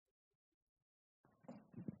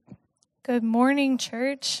Good morning,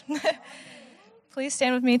 church. Please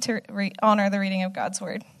stand with me to honor the reading of God's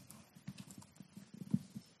word.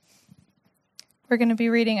 We're going to be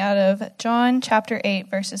reading out of John chapter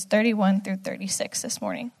 8, verses 31 through 36 this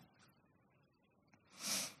morning.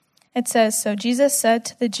 It says, "So Jesus said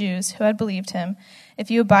to the Jews who had believed him,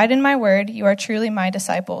 'If you abide in my word, you are truly my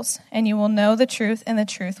disciples, and you will know the truth, and the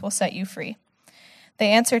truth will set you free.' They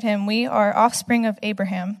answered him, 'We are offspring of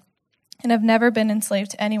Abraham and have never been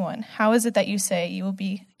enslaved to anyone. How is it that you say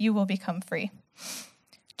you will become free?'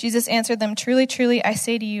 Jesus answered them, 'Truly, truly, I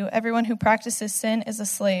say to you, everyone who practices sin is a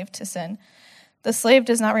slave to sin. The slave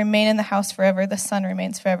does not remain in the house forever, the son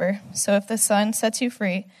remains forever. So if the son sets you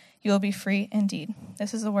free, you will be free indeed.'"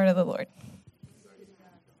 This is the word of the Lord.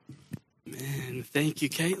 Man, thank you,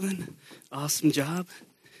 Caitlin. Awesome job.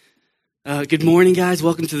 Good morning, guys.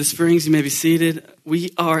 Welcome to the Springs. You may be seated.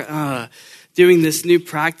 We are doing this new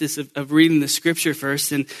practice of reading the scripture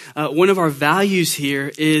first. And one of our values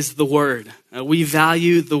here is the word. We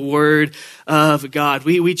value the word of God.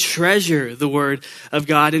 We treasure the word of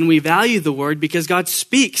God, and we value the word because God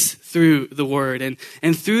speaks through the word.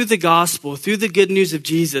 And through the gospel, through the good news of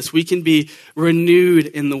Jesus, we can be renewed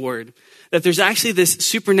in the word. That there's actually this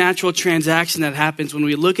supernatural transaction that happens when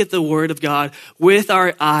we look at the word of God with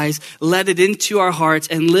our eyes, let it into our hearts,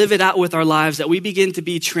 and live it out with our lives, that we begin to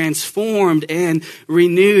be transformed and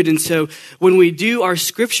renewed. And so when we do our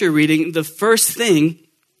scripture reading, the first thing,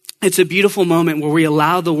 it's a beautiful moment where we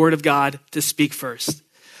allow the word of God to speak first.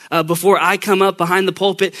 Before I come up behind the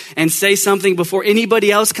pulpit and say something, before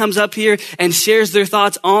anybody else comes up here and shares their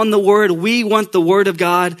thoughts on the word, we want the word of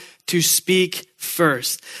God to speak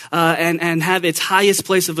first and have its highest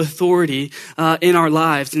place of authority in our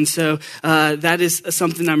lives. And so that is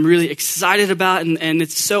something I'm really excited about, and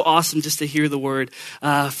it's so awesome just to hear the word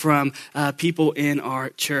from people in our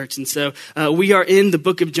church. And so we are in the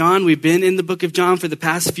book of John. We've been in the book of John for the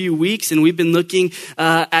past few weeks, and we've been looking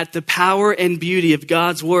at the power and beauty of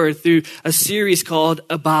God's word through a series called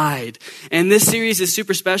Abide. And this series is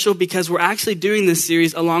super special because we're actually doing this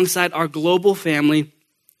series alongside our global family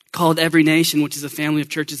called Every Nation, which is a family of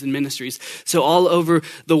churches and ministries. So all over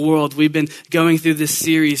the world, we've been going through this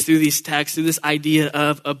series, through these texts, through this idea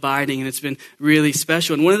of abiding, and it's been really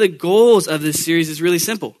special. And one of the goals of this series is really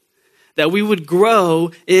simple, that we would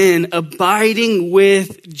grow in abiding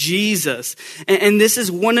with Jesus. And this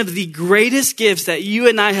is one of the greatest gifts that you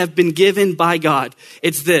and I have been given by God.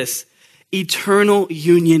 It's this: eternal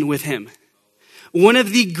union with him. One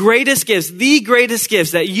of the greatest gifts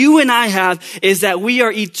that you and I have is that we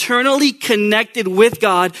are eternally connected with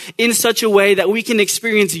God in such a way that we can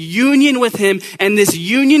experience union with him, and this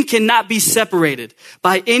union cannot be separated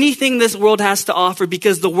by anything this world has to offer,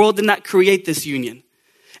 because the world did not create this union.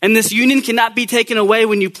 And this union cannot be taken away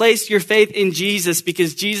when you place your faith in Jesus,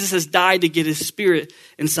 because Jesus has died to get his spirit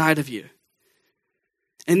inside of you.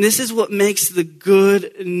 And this is what makes the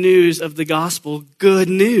good news of the gospel good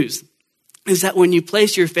news. Is that when you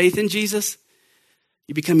place your faith in Jesus,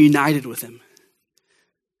 you become united with him.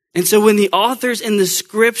 And so when the authors in the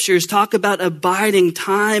scriptures talk about abiding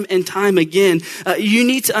time and time again, you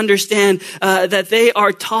need to understand that they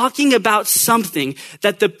are talking about something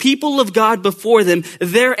that the people of God before them,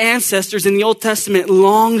 their ancestors in the Old Testament,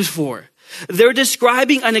 longed for. They're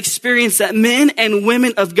describing an experience that men and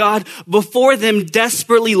women of God before them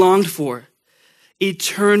desperately longed for: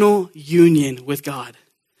 eternal union with God.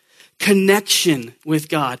 Connection with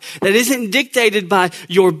God that isn't dictated by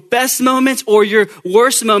your best moments or your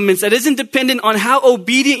worst moments, that isn't dependent on how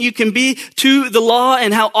obedient you can be to the law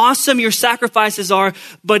and how awesome your sacrifices are,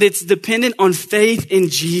 but it's dependent on faith in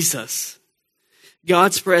Jesus.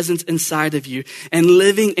 God's presence inside of you, and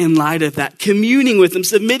living in light of that, communing with him,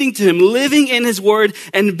 submitting to him, living in his word,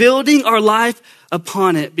 and building our life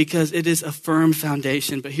upon it, because it is a firm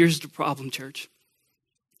foundation. But here's the problem, church.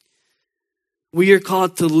 We are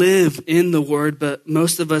called to live in the word, but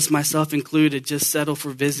most of us, myself included, just settle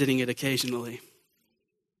for visiting it occasionally.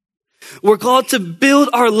 We're called to build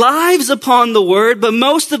our lives upon the word, but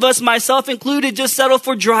most of us, myself included, just settle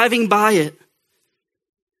for driving by it.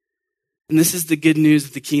 And this is the good news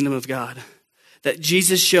of the kingdom of God, that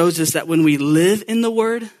Jesus shows us that when we live in the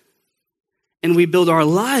word and we build our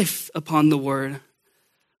life upon the word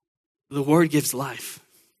gives life.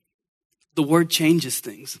 The word changes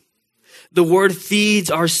things. The word feeds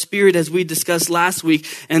our spirit, as we discussed last week.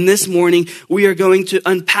 And this morning, we are going to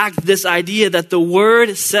unpack this idea that the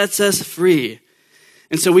word sets us free.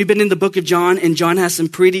 And so we've been in the book of John, and John has some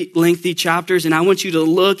pretty lengthy chapters, and I want you to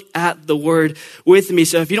look at the word with me.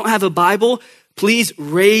 So if you don't have a Bible, please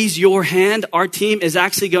raise your hand. Our team is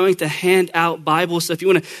actually going to hand out Bibles. So if you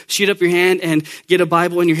want to shoot up your hand and get a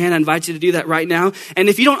Bible in your hand, I invite you to do that right now. And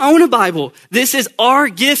if you don't own a Bible, this is our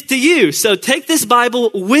gift to you. So take this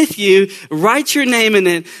Bible with you, write your name in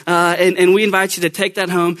it, and we invite you to take that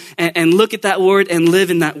home and look at that word and live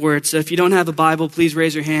in that word. So if you don't have a Bible, please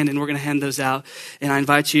raise your hand and we're going to hand those out. And I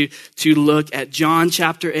invite you to look at John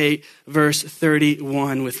chapter 8, verse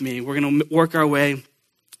 31 with me. We're going to work our way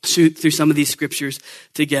through some of these scriptures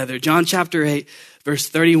together. John chapter 8, verse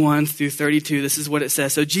 31 through 32. This is what it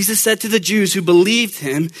says. So Jesus said to the Jews who believed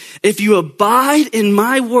him, "If you abide in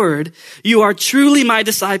my word, you are truly my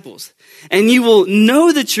disciples, and you will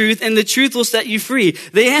know the truth, and the truth will set you free."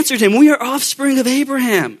 They answered him, "We are offspring of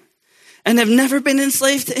Abraham and have never been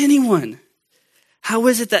enslaved to anyone. How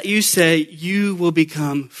is it that you say you will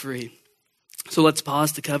become free?" So let's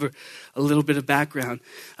pause to cover a little bit of background.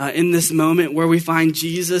 In this moment where we find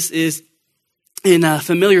Jesus is in a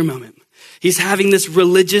familiar moment. He's having this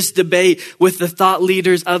religious debate with the thought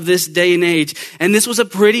leaders of this day and age. And this was a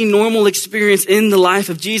pretty normal experience in the life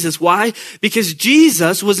of Jesus. Why? Because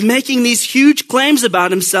Jesus was making these huge claims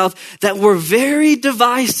about himself that were very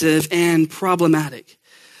divisive and problematic.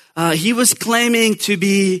 He was claiming to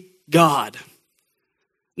be God.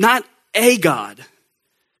 Not a God.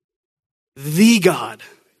 The God.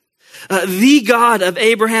 The God of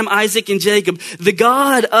Abraham, Isaac, and Jacob, the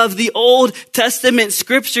God of the Old Testament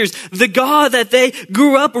scriptures, the God that they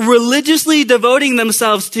grew up religiously devoting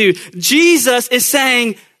themselves to. Jesus is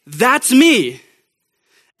saying, that's me.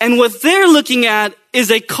 And what they're looking at is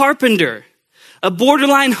a carpenter, a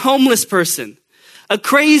borderline homeless person, a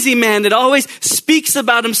crazy man that always speaks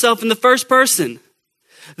about himself in the first person.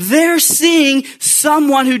 They're seeing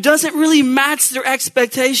someone who doesn't really match their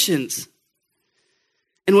expectations.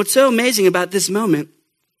 And what's so amazing about this moment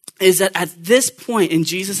is that at this point in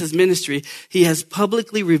Jesus' ministry, he has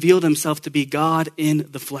publicly revealed himself to be God in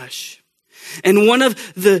the flesh. And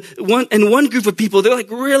one group of people, they're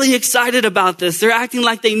like really excited about this. They're acting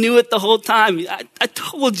like they knew it the whole time. I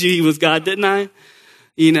told you he was God, didn't I?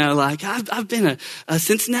 You know, like I've been a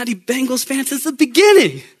Cincinnati Bengals fan since the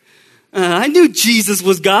beginning. I knew Jesus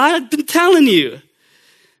was God. I've been telling you.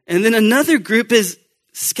 And then another group is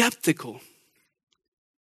skeptical.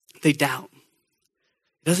 They doubt.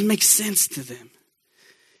 It doesn't make sense to them.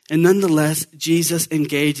 And nonetheless, Jesus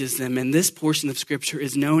engages them. And this portion of scripture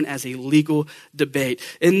is known as a legal debate.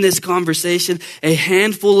 In this conversation, a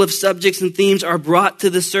handful of subjects and themes are brought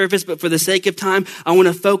to the surface. But for the sake of time, I want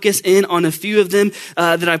to focus in on a few of them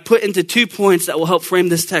that I put into 2 points that will help frame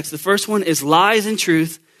this text. The first one is lies and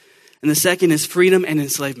truth. And the second is freedom and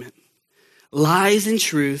enslavement. Lies and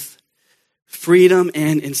truth. Freedom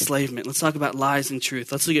and enslavement. Let's talk about lies and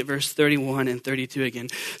truth. Let's look at verse 31 and 32 again.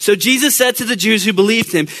 So Jesus said to the Jews who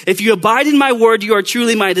believed him, "If you abide in my word, you are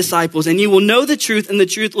truly my disciples, and you will know the truth, and the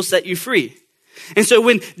truth will set you free." And so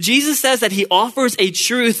when Jesus says that he offers a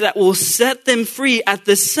truth that will set them free, at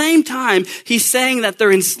the same time, he's saying that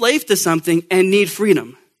they're enslaved to something and need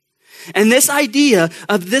freedom. And this idea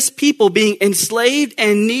of this people being enslaved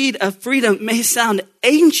and need of freedom may sound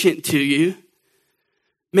ancient to you,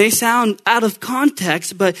 may sound out of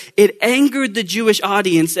context, but it angered the Jewish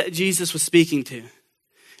audience that Jesus was speaking to.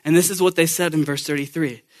 And this is what they said in verse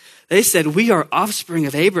 33. They said, "We are offspring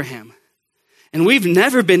of Abraham, and we've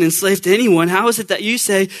never been enslaved to anyone. How is it that you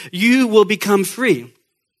say you will become free?"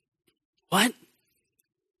 What?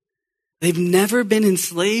 They've never been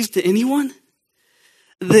enslaved to anyone?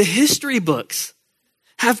 The history books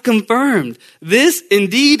have confirmed this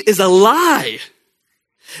indeed is a lie.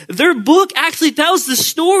 Their book actually tells the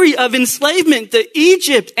story of enslavement to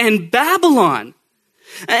Egypt and Babylon.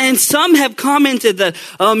 And some have commented that,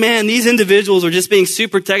 oh man, these individuals are just being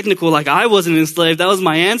super technical, like I wasn't enslaved, that was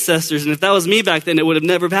my ancestors, and if that was me back then, it would have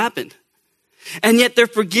never happened. And yet they're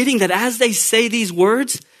forgetting that as they say these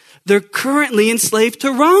words, they're currently enslaved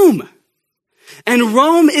to Rome. And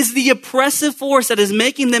Rome is the oppressive force that is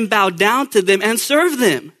making them bow down to them and serve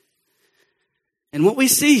them. And what we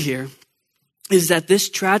see here is that this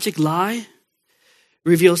tragic lie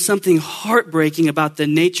reveals something heartbreaking about the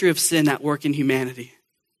nature of sin at work in humanity.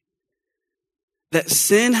 That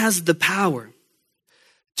sin has the power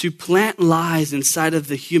to plant lies inside of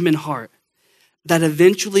the human heart that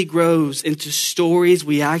eventually grows into stories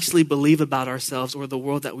we actually believe about ourselves or the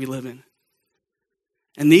world that we live in.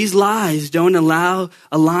 And these lies don't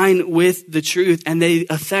align with the truth, and they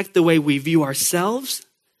affect the way we view ourselves.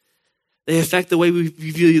 They affect the way we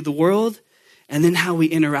view the world, and then how we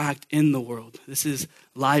interact in the world. This is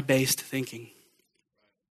lie-based thinking.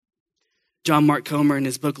 John Mark Comer in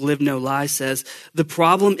his book, Live No Lie, says, "The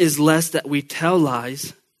problem is less that we tell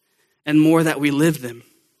lies and more that we live them.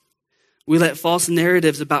 We let false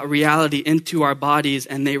narratives about reality into our bodies,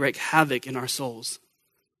 and they wreak havoc in our souls.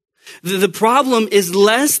 The problem is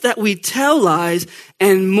less that we tell lies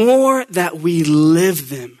and more that we live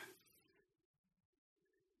them.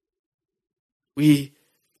 We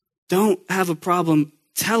don't have a problem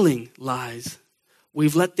telling lies.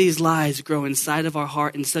 We've let these lies grow inside of our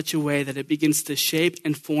heart in such a way that it begins to shape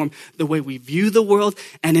and form the way we view the world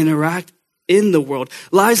and interact in the world.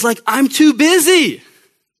 Lies like, I'm too busy.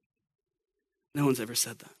 No one's ever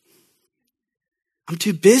said that. I'm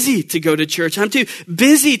too busy to go to church. I'm too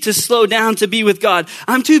busy to slow down to be with God.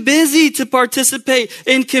 I'm too busy to participate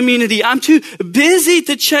in community. I'm too busy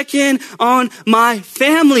to check in on my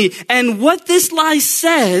family. And what this lie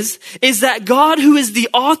says is that God, who is the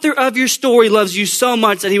author of your story, loves you so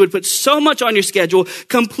much that he would put so much on your schedule,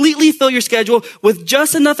 completely fill your schedule with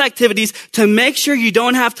just enough activities to make sure you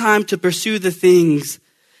don't have time to pursue the things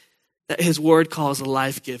that his word calls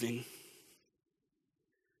life-giving.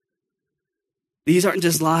 These aren't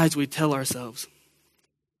just lies we tell ourselves.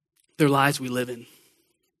 They're lies we live in.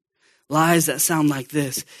 Lies that sound like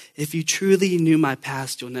this: if you truly knew my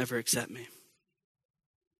past, you'll never accept me.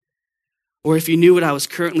 Or if you knew what I was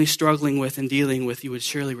currently struggling with and dealing with, you would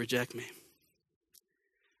surely reject me.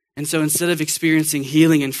 And so instead of experiencing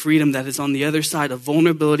healing and freedom that is on the other side of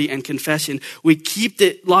vulnerability and confession, we keep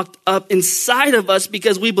it locked up inside of us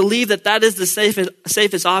because we believe that that is the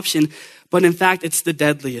safest option. But in fact, it's the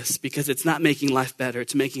deadliest because it's not making life better.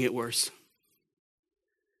 It's making it worse.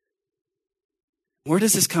 Where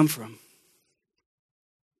does this come from?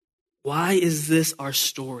 Why is this our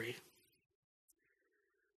story?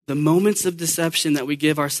 The moments of deception that we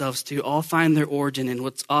give ourselves to all find their origin in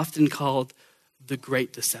what's often called the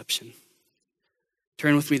Great Deception.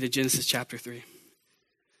 Turn with me to Genesis chapter 3.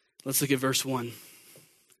 Let's look at verse 1.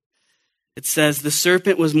 It says, the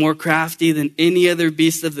serpent was more crafty than any other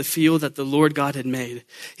beast of the field that the Lord God had made.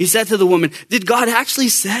 He said to the woman, did God actually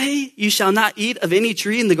say you shall not eat of any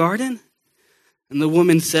tree in the garden? And the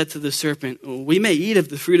woman said to the serpent, we may eat of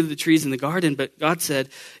the fruit of the trees in the garden, but God said,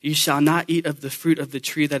 you shall not eat of the fruit of the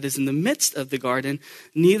tree that is in the midst of the garden,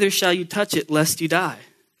 neither shall you touch it lest you die.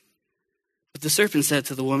 But the serpent said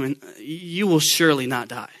to the woman, you will surely not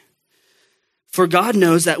die. For God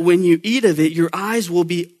knows that when you eat of it, your eyes will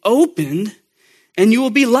be opened and you will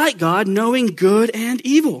be like God, knowing good and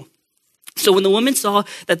evil. So when the woman saw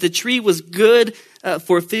that the tree was good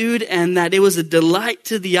for food and that it was a delight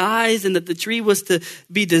to the eyes and that the tree was to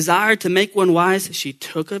be desired to make one wise, she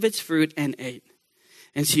took of its fruit and ate.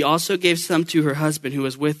 And she also gave some to her husband who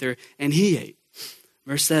was with her, and he ate.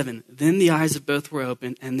 Verse 7, then the eyes of both were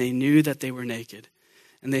opened and they knew that they were naked.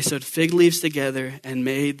 And they sewed fig leaves together and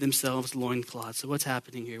made themselves loincloths. So what's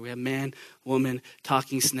happening here? We have man, woman,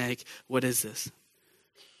 talking snake. What is this?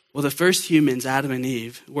 Well, the first humans, Adam and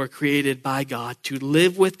Eve, were created by God to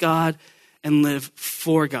live with God and live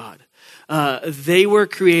for God. They were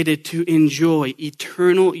created to enjoy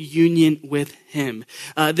eternal union with him.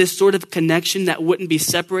 This sort of connection that wouldn't be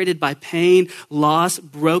separated by pain, loss,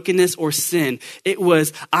 brokenness, or sin. It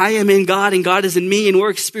was, I am in God and God is in me, and we're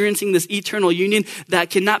experiencing this eternal union that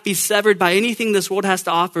cannot be severed by anything this world has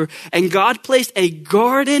to offer. And God placed a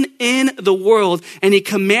garden in the world, and he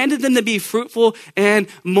commanded them to be fruitful and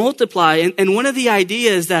multiply. And one of the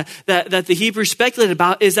ideas that the Hebrews speculated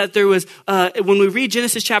about is that there was, when we read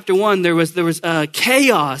Genesis chapter 1, there was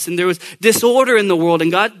chaos and there was disorder in the world,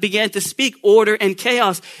 and God began to speak order and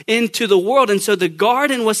chaos into the world. And so the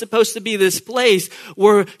garden was supposed to be this place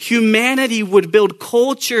where humanity would build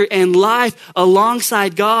culture and life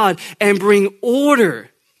alongside God and bring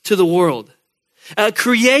order to the world.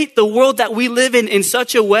 Create the world that we live in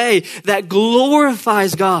such a way that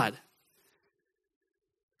glorifies God.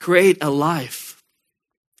 Create a life,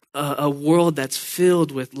 a world that's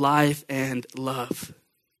filled with life and love.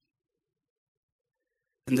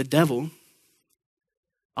 And the devil,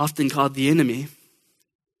 often called the enemy,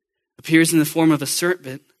 appears in the form of a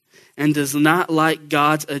serpent and does not like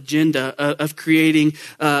God's agenda of creating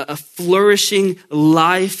a flourishing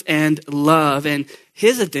life and love. And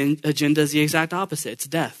his agenda is the exact opposite. It's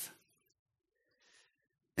death.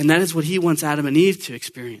 And that is what he wants Adam and Eve to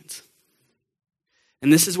experience.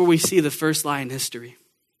 And this is where we see the first lie in history.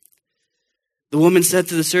 The woman said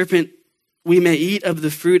to the serpent, we may eat of the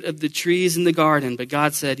fruit of the trees in the garden, but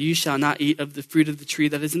God said, you shall not eat of the fruit of the tree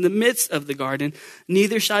that is in the midst of the garden,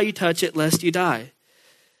 neither shall you touch it, lest you die.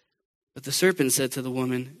 But the serpent said to the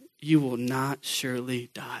woman, you will not surely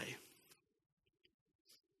die.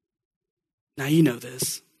 Now you know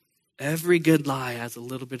this. Every good lie has a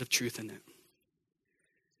little bit of truth in it.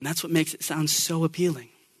 And that's what makes it sound so appealing.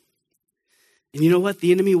 And you know what?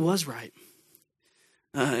 The enemy was right.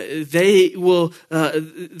 They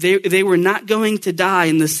were not going to die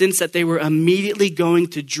in the sense that they were immediately going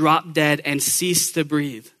to drop dead and cease to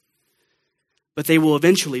breathe. But they will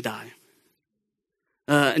eventually die.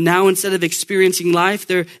 Now, instead of experiencing life,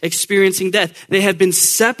 they're experiencing death. They have been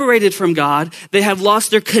separated from God. They have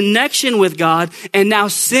lost their connection with God. And now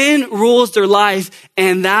sin rules their life,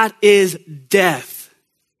 and that is death.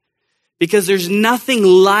 Because there's nothing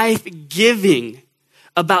life-giving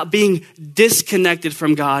about being disconnected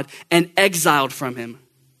from God and exiled from him.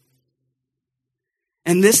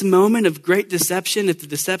 And this moment of great deception, if the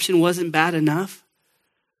deception wasn't bad enough,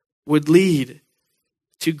 would lead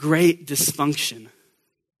to great dysfunction.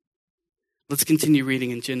 Let's continue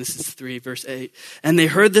reading in Genesis 3, verse 8. And they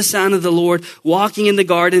heard the sound of the Lord walking in the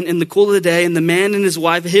garden in the cool of the day, and the man and his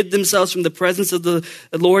wife hid themselves from the presence of the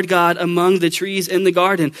Lord God among the trees in the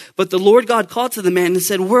garden. But the Lord God called to the man and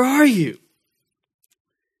said, "Where are you?"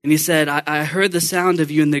 And he said, I heard the sound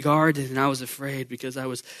of you in the garden, and I was afraid because I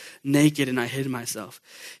was naked and I hid myself.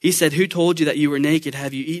 He said, "Who told you that you were naked?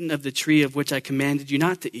 Have you eaten of the tree of which I commanded you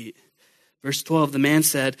not to eat?" Verse 12, the man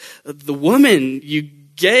said, "The woman you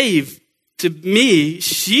gave to me,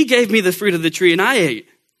 she gave me the fruit of the tree and I ate."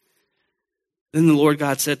 Then the Lord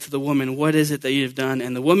God said to the woman, "What is it that you have done?"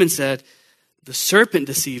 And the woman said, "The serpent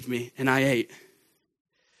deceived me and I ate."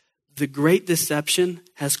 The great deception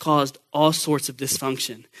has caused all sorts of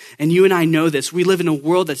dysfunction. And you and I know this. We live in a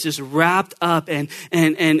world that's just wrapped up and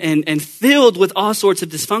filled with all sorts of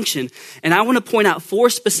dysfunction. And I want to point out 4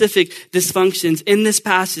 specific dysfunctions in this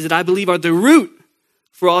passage that I believe are the root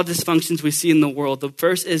for all dysfunctions we see in the world. The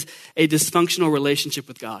first is a dysfunctional relationship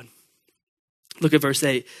with God. Look at verse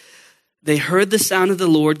 8. They heard the sound of the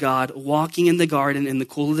Lord God walking in the garden in the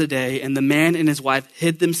cool of the day, and the man and his wife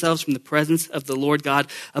hid themselves from the presence of the Lord God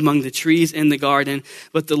among the trees in the garden.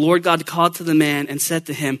 But the Lord God called to the man and said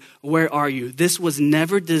to him, "Where are you?" This was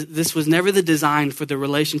never the design for the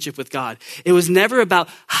relationship with God. It was never about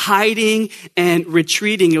hiding and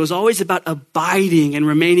retreating. It was always about abiding and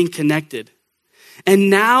remaining connected.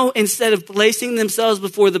 And now, instead of placing themselves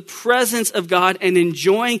before the presence of God and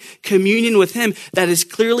enjoying communion with him that has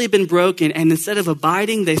clearly been broken, and instead of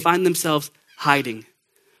abiding, they find themselves hiding,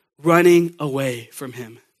 running away from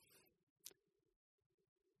him.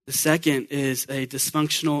 The second is a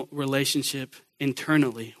dysfunctional relationship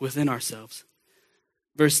internally within ourselves.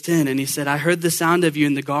 Verse 10, and he said, "I heard the sound of you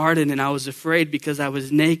in the garden, and I was afraid because I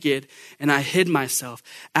was naked and I hid myself."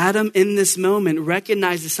 Adam, in this moment,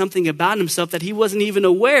 recognizes something about himself that he wasn't even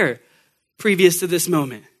aware previous to this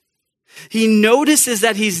moment. He notices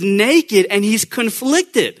that he's naked and he's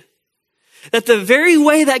conflicted. That the very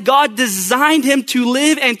way that God designed him to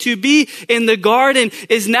live and to be in the garden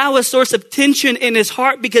is now a source of tension in his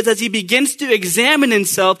heart, because as he begins to examine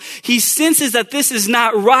himself, he senses that this is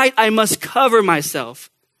not right. I must cover myself.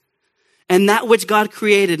 And that which God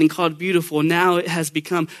created and called beautiful, now it has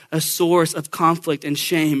become a source of conflict and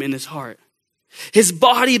shame in his heart. His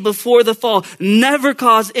body before the fall never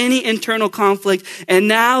caused any internal conflict, and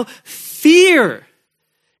now fear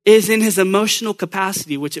is in his emotional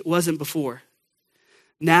capacity, which it wasn't before.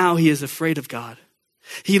 Now he is afraid of God.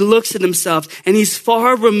 He looks at himself and he's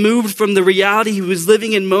far removed from the reality he was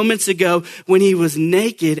living in moments ago when he was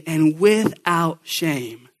naked and without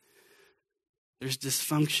shame. There's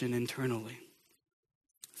dysfunction internally.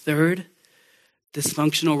 Third,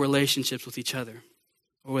 dysfunctional relationships with each other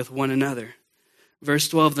or with one another. Verse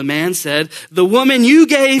 12, the man said, "The woman you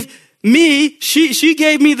gave me, she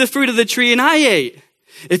gave me the fruit of the tree and I ate.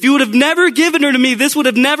 If you would have never given her to me, this would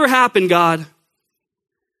have never happened, God."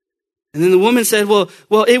 And then the woman said, well,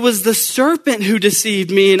 it was the serpent who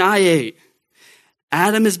deceived me and I ate.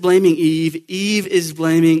 Adam is blaming Eve. Eve is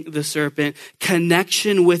blaming the serpent.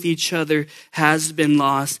 Connection with each other has been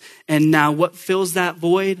lost. And now what fills that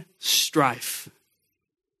void? Strife,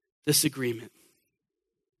 disagreement,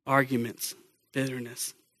 arguments,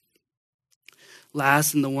 bitterness.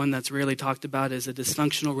 Last, and the one that's rarely talked about, is a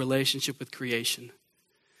dysfunctional relationship with creation.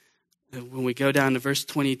 When we go down to verse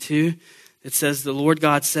 22, it says, "The Lord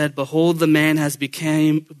God said, behold, the man has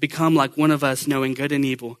become like one of us, knowing good and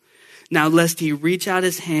evil. Now lest he reach out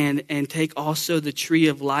his hand and take also the tree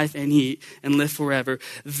of life and eat and live forever.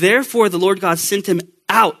 Therefore the Lord God sent him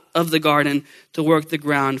out of the garden to work the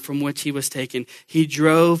ground from which he was taken. He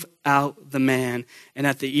drove out the man, and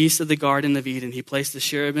at the east of the Garden of Eden, he placed the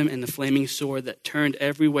cherubim and the flaming sword that turned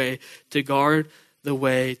every way to guard the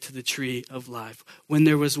way to the tree of life." When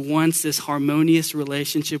there was once this harmonious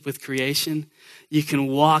relationship with creation, You can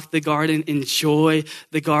walk the garden, enjoy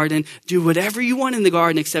the garden, do whatever you want in the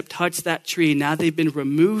garden except touch that tree. Now they've been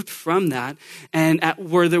removed from that. And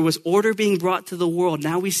where there was order being brought to the world,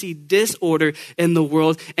 now we see disorder in the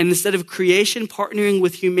world. And instead of creation partnering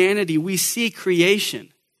with humanity, we see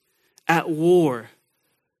creation at war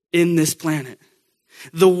in this planet.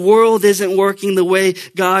 The world isn't working the way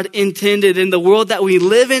God intended, and the world that we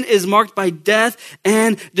live in is marked by death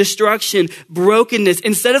and destruction, brokenness.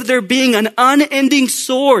 Instead of there being an unending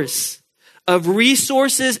source of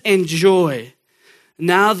resources and joy,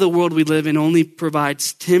 now the world we live in only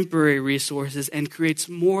provides temporary resources and creates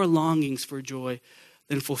more longings for joy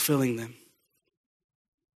than fulfilling them.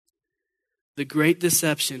 The great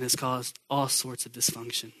deception has caused all sorts of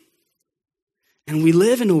dysfunction. And we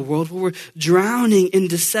live in a world where we're drowning in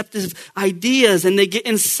deceptive ideas and they get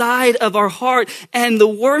inside of our heart. And the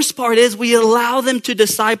worst part is we allow them to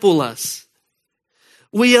disciple us.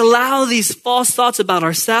 We allow these false thoughts about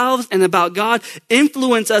ourselves and about God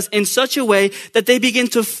influence us in such a way that they begin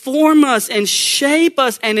to form us and shape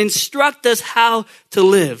us and instruct us how to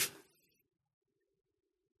live.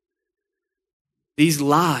 These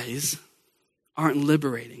lies aren't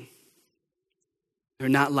liberating. They're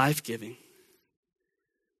not life-giving.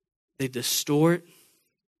 They distort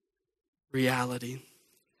reality.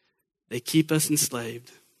 They keep us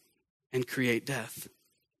enslaved and create death.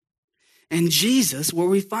 And Jesus, where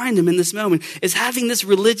we find him in this moment, is having this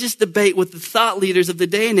religious debate with the thought leaders of the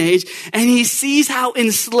day and age, and he sees how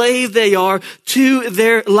enslaved they are to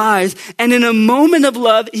their lies. And in a moment of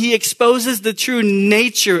love, he exposes the true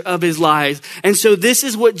nature of his lies. And so this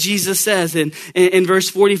is what Jesus says in verse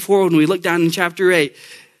 44 when we look down in chapter 8.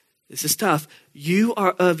 This is tough. You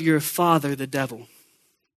are of your father, the devil.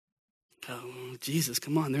 Oh, Jesus,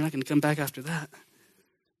 come on. They're not going to come back after that.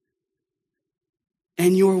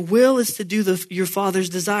 And your will is to do your father's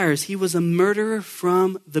desires. He was a murderer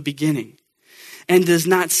from the beginning and does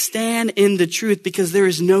not stand in the truth because there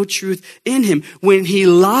is no truth in him. When he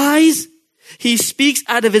lies, he speaks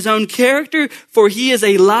out of his own character, for he is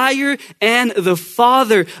a liar and the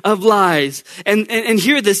father of lies. And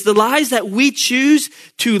hear this, the lies that we choose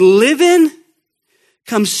to live in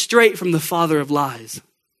come straight from the father of lies,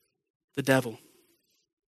 the devil.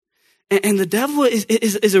 And the devil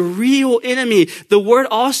is a real enemy. The word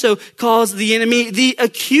also calls the enemy the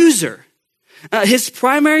accuser. His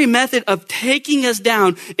primary method of taking us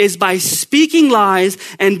down is by speaking lies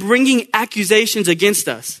and bringing accusations against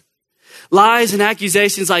us. Lies and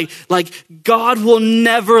accusations like God will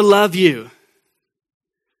never love you.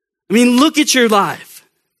 I mean, look at your life.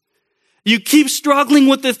 You keep struggling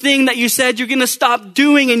with the thing that you said you're going to stop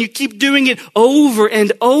doing, and you keep doing it over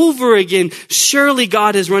and over again. Surely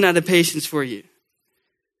God has run out of patience for you.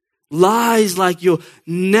 Lies like you'll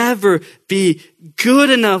never be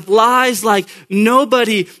good enough. Lies like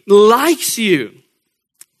nobody likes you.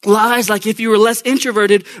 Lies like if you were less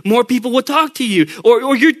introverted, more people would talk to you.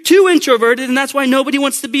 Or you're too introverted and that's why nobody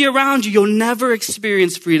wants to be around you. You'll never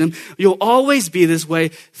experience freedom. You'll always be this way.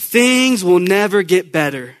 Things will never get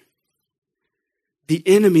better. The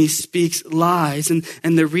enemy speaks lies, and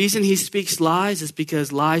the reason he speaks lies is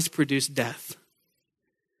because lies produce death.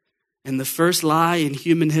 And the first lie in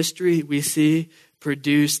human history we see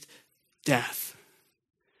produced death.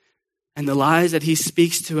 And the lies that he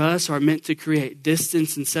speaks to us are meant to create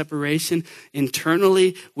distance and separation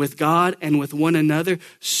internally with God and with one another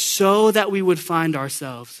so that we would find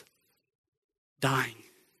ourselves dying.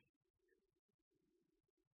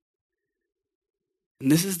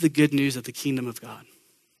 And this is the good news of the kingdom of God.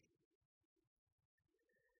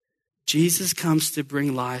 Jesus comes to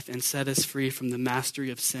bring life and set us free from the mastery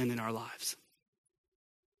of sin in our lives.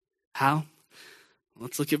 How?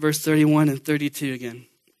 Let's look at verse 31 and 32 again.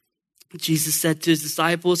 Jesus said to his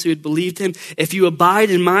disciples who had believed him, if you abide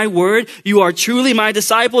in my word, you are truly my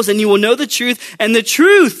disciples and you will know the truth and the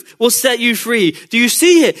truth will set you free. Do you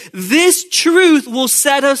see it? This truth will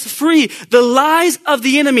set us free. The lies of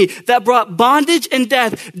the enemy that brought bondage and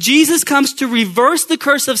death, Jesus comes to reverse the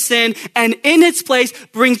curse of sin and in its place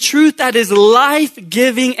bring truth that is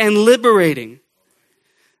life-giving and liberating.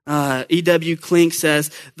 E.W. Klink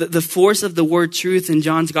says that the force of the word truth in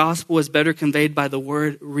John's gospel is better conveyed by the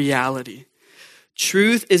word reality.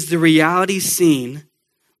 Truth is the reality seen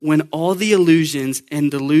when all the illusions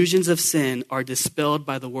and delusions of sin are dispelled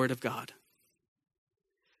by the word of God.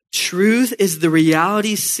 Truth is the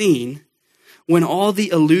reality seen when all the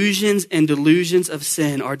illusions and delusions of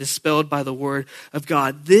sin are dispelled by the word of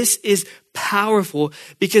God. This is powerful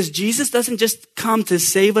because Jesus doesn't just come to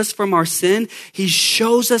save us from our sin. He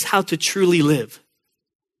shows us how to truly live.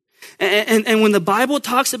 And when the Bible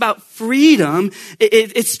talks about freedom,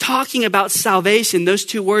 it's talking about salvation. Those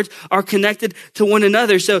two words are connected to one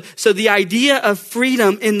another. So the idea of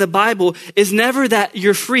freedom in the Bible is never that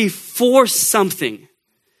you're free for something.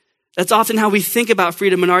 That's often how we think about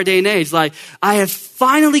freedom in our day and age. Like, I have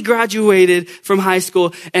finally graduated from high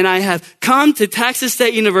school and I have come to Texas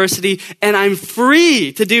State University and I'm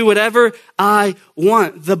free to do whatever I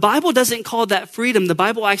want. The Bible doesn't call that freedom. The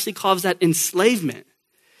Bible actually calls that enslavement.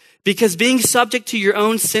 Because being subject to your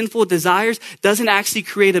own sinful desires doesn't actually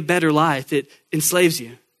create a better life. It enslaves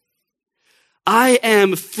you. I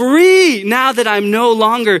am free now that I'm no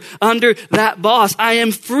longer under that boss. I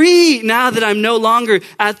am free now that I'm no longer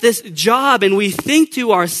at this job. And we think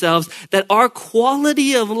to ourselves that our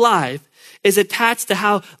quality of life is attached to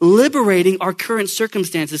how liberating our current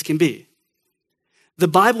circumstances can be. The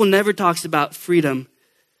Bible never talks about freedom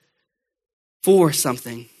for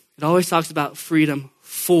something. It always talks about freedom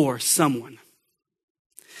for someone.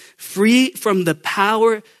 Free from the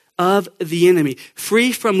power of the enemy,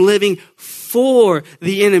 free from living for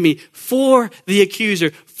the enemy, for the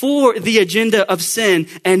accuser, for the agenda of sin,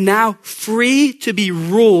 and now free to be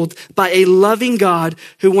ruled by a loving God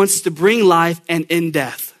who wants to bring life and end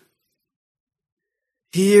death.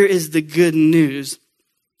 Here is the good news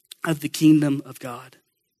of the kingdom of God.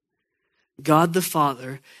 God the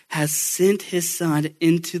Father has sent his Son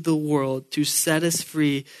into the world to set us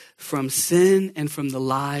free from sin and from the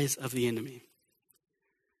lies of the enemy.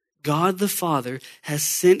 God the Father has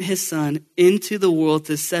sent his Son into the world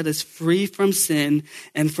to set us free from sin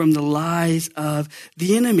and from the lies of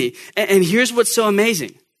the enemy. And here's what's so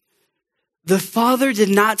amazing. The Father did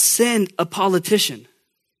not send a politician.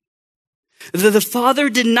 The Father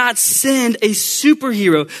did not send a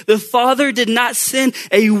superhero. The Father did not send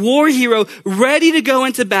a war hero ready to go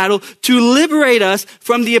into battle to liberate us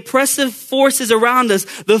from the oppressive forces around us.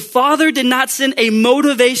 The Father did not send a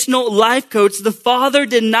motivational life coach. The Father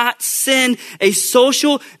did not send a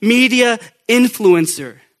social media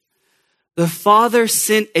influencer. The Father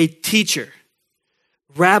sent a teacher,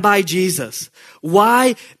 Rabbi Jesus.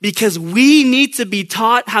 Why? Because we need to be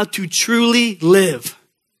taught how to truly live.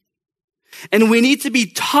 And we need to be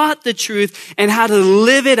taught the truth and how to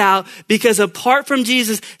live it out, because apart from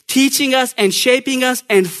Jesus teaching us and shaping us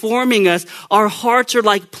and forming us, our hearts are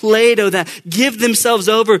like Play-Doh that give themselves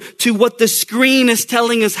over to what the screen is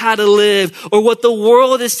telling us how to live or what the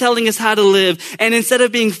world is telling us how to live. And instead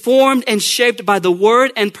of being formed and shaped by the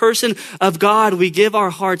word and person of God, we give our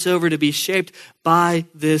hearts over to be shaped by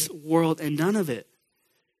this world, and none of it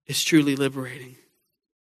is truly liberating.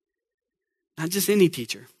 Not just any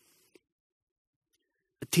teacher.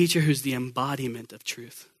 A teacher who's the embodiment of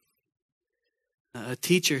truth. A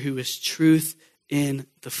teacher who is truth in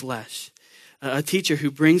the flesh. A teacher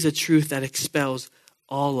who brings a truth that expels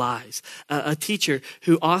all lies. A teacher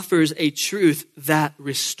who offers a truth that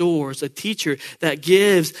restores. A teacher that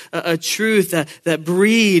gives a truth that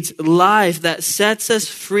breeds life, that sets us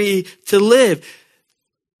free to live.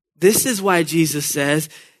 This is why Jesus says,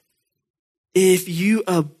 if you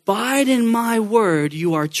abide in my word,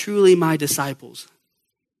 you are truly my disciples.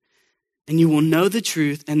 And you will know the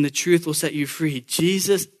truth, and the truth will set you free.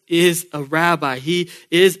 Jesus is a rabbi. He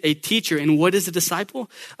is a teacher. And what is a disciple?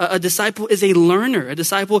 A disciple is a learner. A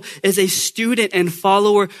disciple is a student and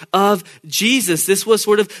follower of Jesus. This was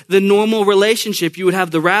sort of the normal relationship. You would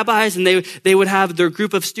have the rabbis, and they would have their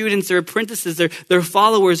group of students, their apprentices, their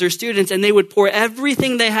followers, their students, and they would pour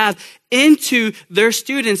everything they have into their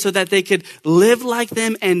students so that they could live like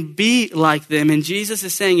them and be like them. And Jesus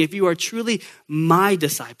is saying, if you are truly my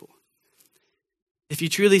disciple, if you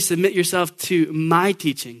truly submit yourself to my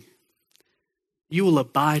teaching, you will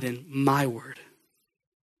abide in my word.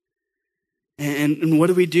 And what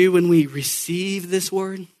do we do when we receive this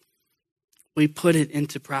word? We put it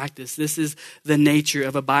into practice. This is the nature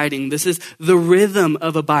of abiding. This is the rhythm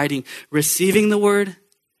of abiding. Receiving the word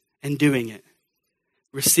and doing it.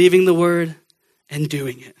 Receiving the word and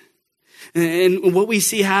doing it. And what we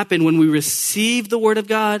see happen when we receive the word of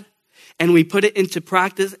God and we put it into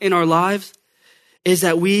practice in our lives is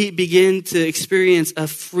that we begin to experience a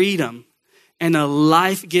freedom and a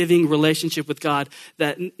life-giving relationship with God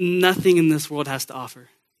that nothing in this world has to offer.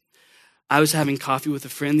 I was having coffee with a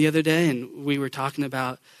friend the other day, and we were talking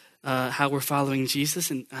about how we're following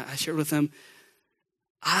Jesus, and I shared with him,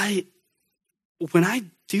 when I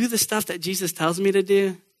do the stuff that Jesus tells me to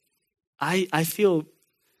do, I feel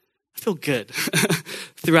good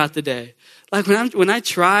throughout the day. Like when I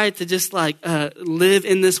try to just live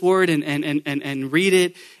in this word and read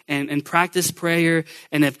it and practice prayer,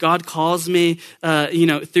 and if God calls me,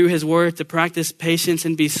 through his word to practice patience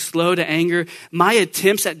and be slow to anger, my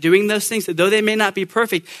attempts at doing those things, though they may not be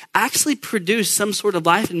perfect, actually produce some sort of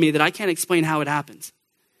life in me that I can't explain how it happens.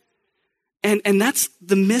 And that's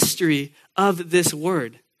the mystery of this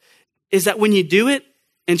word, is that when you do it,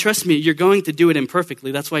 and trust me, you're going to do it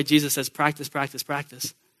imperfectly. That's why Jesus says, practice, practice,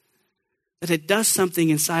 practice. That it does something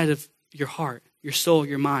inside of your heart, your soul,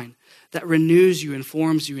 your mind, that renews you,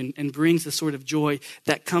 informs you, and brings the sort of joy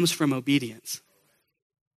that comes from obedience.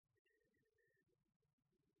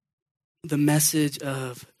 The message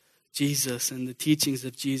of Jesus and the teachings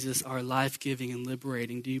of Jesus are life-giving and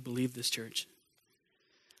liberating. Do you believe this, church?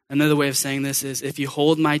 Another way of saying this is, if you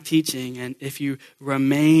hold my teaching and if you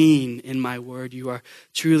remain in my word, you are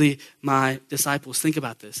truly my disciples. Think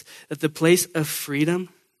about this, that the place of freedom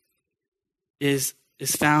is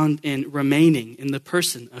found in remaining in the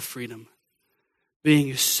person of freedom.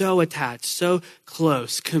 Being so attached, so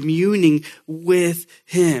close, communing with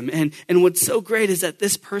him. And what's so great is that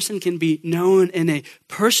this person can be known in a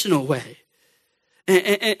personal way.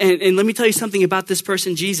 And let me tell you something about this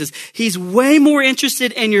person, Jesus. He's way more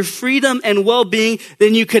interested in your freedom and well-being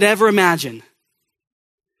than you could ever imagine.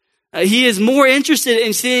 He is more interested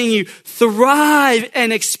in seeing you thrive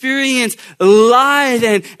and experience life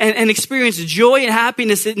and experience joy and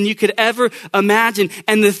happiness than you could ever imagine.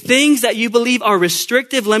 And the things that you believe are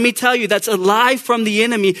restrictive, let me tell you, that's a lie from the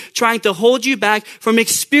enemy trying to hold you back from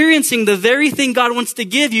experiencing the very thing God wants to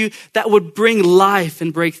give you that would bring life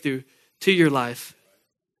and breakthrough to your life.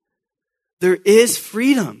 There is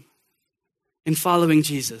freedom in following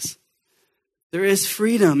Jesus. There is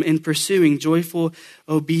freedom in pursuing joyful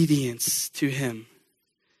obedience to him.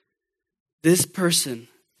 This person,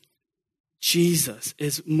 Jesus,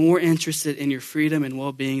 is more interested in your freedom and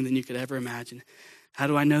well-being than you could ever imagine. How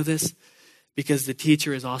do I know this? Because the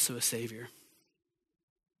teacher is also a savior.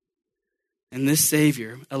 And this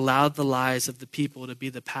savior allowed the lies of the people to be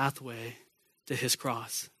the pathway to his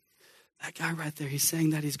cross. That guy right there, he's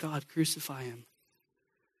saying that he's God. Crucify him.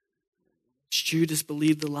 Judas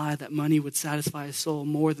believed the lie that money would satisfy his soul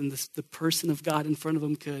more than the person of God in front of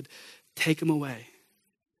him could. Take him away.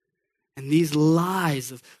 And these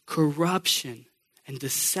lies of corruption and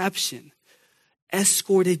deception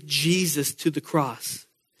escorted Jesus to the cross.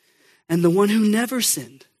 And the one who never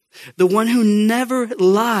sinned, the one who never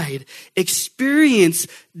lied, experienced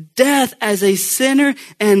death as a sinner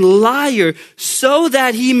and liar so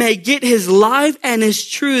that he may get his life and his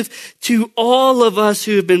truth to all of us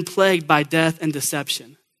who have been plagued by death and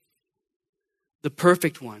deception. The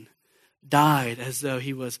perfect one died as though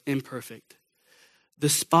he was imperfect. The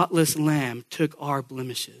spotless lamb took our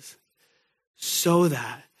blemishes so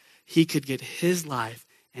that he could get his life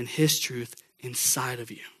and his truth inside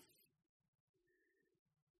of you.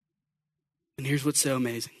 And here's what's so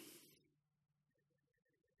amazing,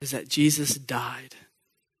 is that Jesus died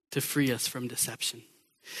to free us from deception.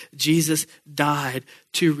 Jesus died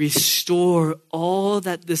to restore all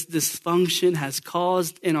that this dysfunction has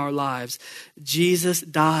caused in our lives. Jesus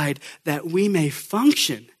died that we may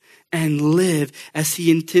function and live as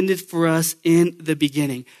he intended for us in the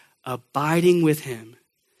beginning, abiding with him,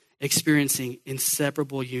 experiencing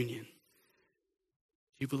inseparable union.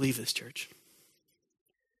 Do you believe this, church?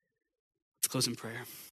 Let's close in prayer.